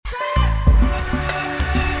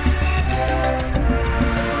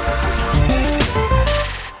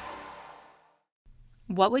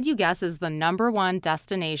What would you guess is the number one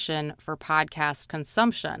destination for podcast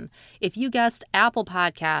consumption? If you guessed Apple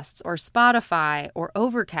Podcasts or Spotify or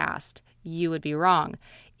Overcast, you would be wrong.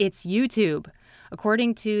 It's YouTube.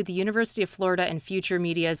 According to the University of Florida and Future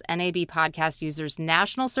Media's NAB Podcast Users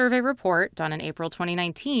National Survey Report done in April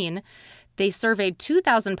 2019, they surveyed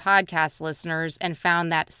 2,000 podcast listeners and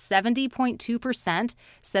found that 70.2%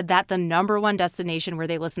 said that the number one destination where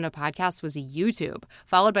they listen to podcasts was YouTube,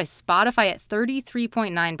 followed by Spotify at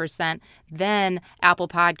 33.9%, then Apple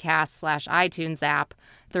Podcasts / iTunes app,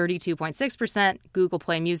 32.6%, Google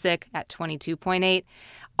Play Music at 22.8%,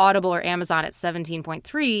 Audible or Amazon at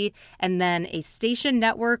 17.3%, and then a station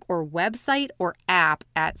network or website or app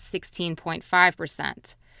at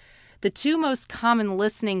 16.5%. The two most common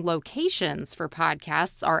listening locations for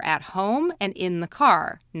podcasts are at home and in the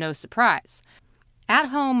car. No surprise. At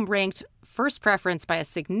home ranked first preference by a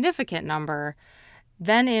significant number,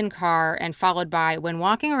 then in car, and followed by when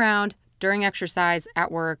walking around, during exercise,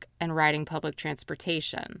 at work, and riding public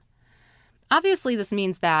transportation. Obviously, this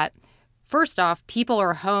means that first off, people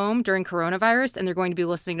are home during coronavirus and they're going to be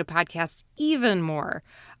listening to podcasts even more.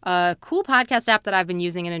 A cool podcast app that I've been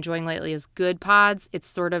using and enjoying lately is Good Pods. It's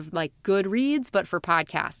sort of like Goodreads, but for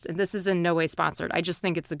podcasts. And this is in no way sponsored. I just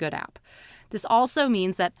think it's a good app. This also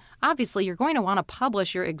means that obviously you're going to want to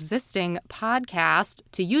publish your existing podcast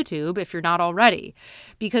to YouTube if you're not already.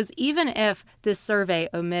 Because even if this survey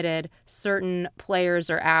omitted certain players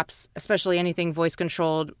or apps, especially anything voice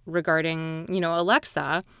controlled regarding,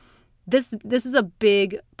 Alexa, This is a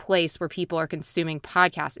big place where people are consuming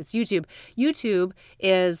podcasts. It's YouTube. YouTube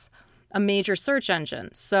is a major search engine.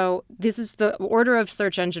 So this is the order of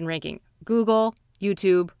search engine ranking: Google,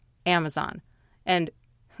 YouTube, Amazon. And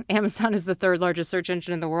Amazon is the third largest search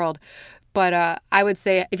engine in the world. But I would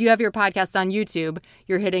say if you have your podcast on YouTube,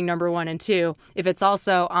 you're hitting number 1 and 2. If it's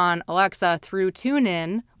also on Alexa through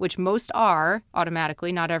TuneIn, which most are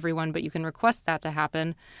automatically, not everyone, but you can request that to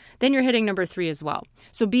happen, then you're hitting number 3 as well.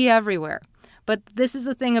 So be everywhere. But this is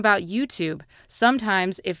the thing about YouTube.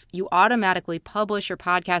 Sometimes if you automatically publish your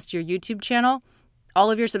podcast to your YouTube channel, all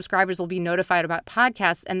of your subscribers will be notified about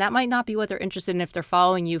podcasts, and that might not be what they're interested in if they're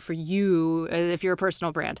following you for you, if you're a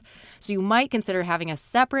personal brand. So you might consider having a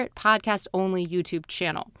separate podcast-only YouTube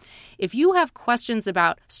channel. If you have questions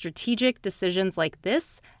about strategic decisions like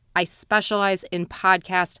this, I specialize in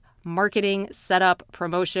podcast marketing, setup,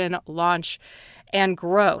 promotion, launch, and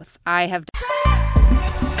growth. I have